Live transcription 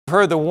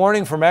Heard the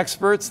warning from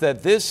experts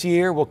that this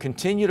year will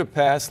continue to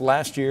pass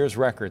last year's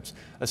records.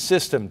 A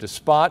system to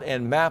spot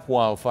and map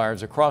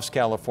wildfires across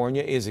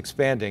California is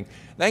expanding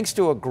thanks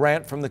to a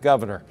grant from the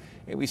governor.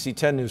 ABC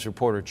 10 News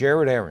reporter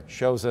Jared Aaron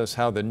shows us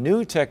how the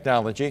new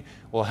technology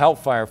will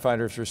help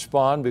firefighters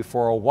respond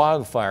before a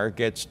wildfire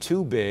gets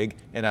too big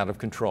and out of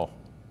control.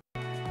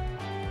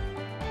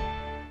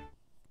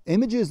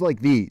 Images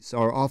like these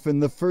are often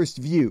the first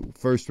view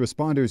first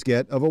responders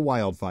get of a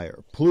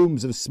wildfire.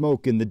 Plumes of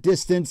smoke in the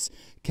distance,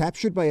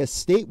 captured by a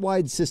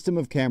statewide system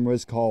of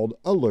cameras called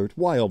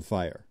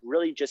AlertWildfire.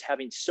 Really just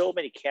having so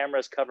many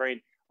cameras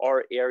covering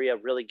our area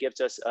really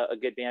gives us a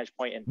good vantage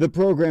point. The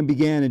program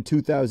began in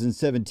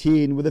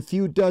 2017 with a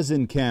few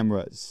dozen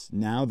cameras.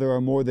 Now there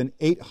are more than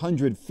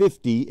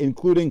 850,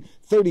 including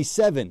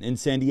 37 in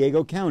San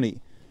Diego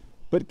County.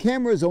 But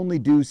cameras only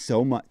do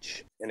so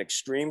much. In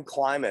extreme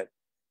climate,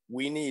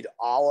 we need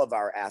all of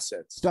our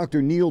assets.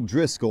 Dr. Neil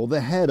Driscoll,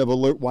 the head of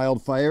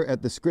AlertWildfire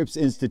at the Scripps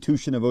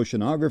Institution of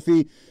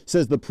Oceanography,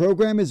 says the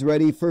program is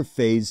ready for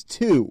phase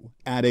 2,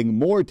 adding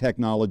more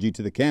technology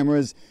to the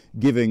cameras,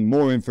 giving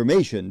more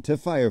information to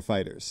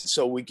firefighters.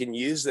 So we can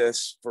use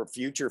this for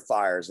future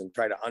fires and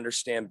try to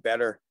understand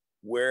better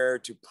where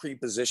to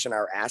pre-position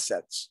our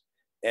assets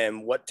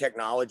and what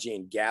technology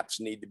and gaps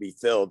need to be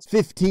filled.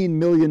 $15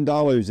 million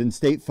in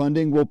state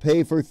funding will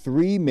pay for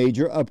 3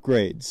 major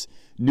upgrades.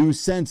 New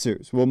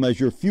sensors will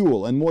measure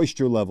fuel and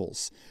moisture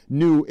levels.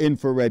 New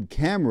infrared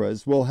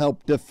cameras will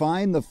help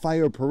define the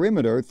fire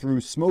perimeter through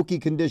smoky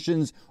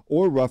conditions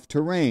or rough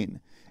terrain.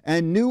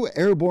 And new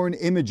airborne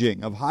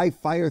imaging of high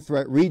fire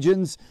threat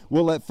regions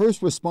will let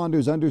first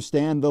responders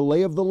understand the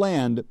lay of the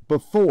land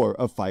before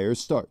a fire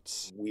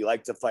starts. We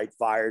like to fight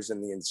fires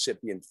in the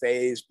incipient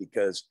phase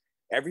because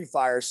every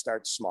fire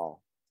starts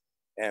small.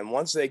 And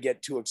once they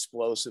get too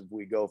explosive,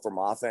 we go from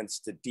offense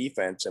to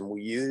defense, and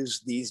we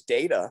use these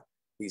data,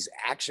 these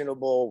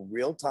actionable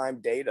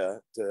real-time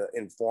data, to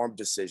inform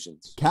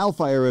decisions. CAL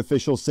FIRE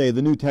officials say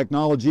the new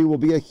technology will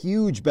be a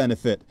huge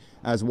benefit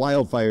as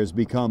wildfires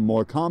become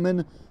more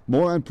common,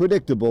 more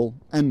unpredictable,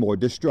 and more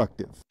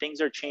destructive.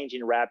 Things are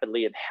changing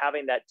rapidly, and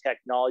having that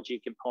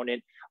technology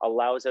component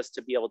allows us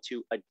to be able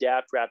to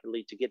adapt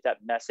rapidly to get that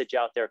message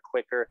out there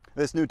quicker.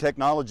 This new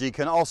technology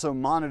can also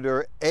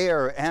monitor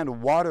air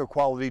and water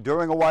quality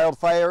during a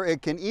wildfire.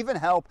 It can even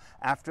help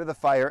after the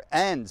fire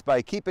ends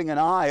by keeping an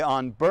eye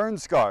on burn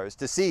scars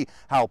to see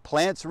how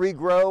plants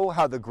regrow,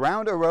 how the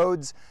ground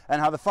erodes,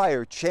 and how the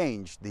fire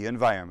changed the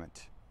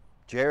environment.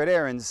 Jared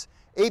Aarons,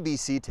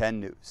 ABC 10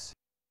 News.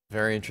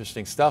 Very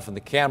interesting stuff, and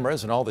the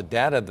cameras and all the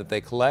data that they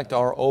collect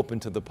are open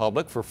to the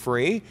public for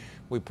free.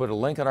 We put a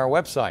link on our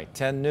website,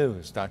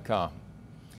 10news.com.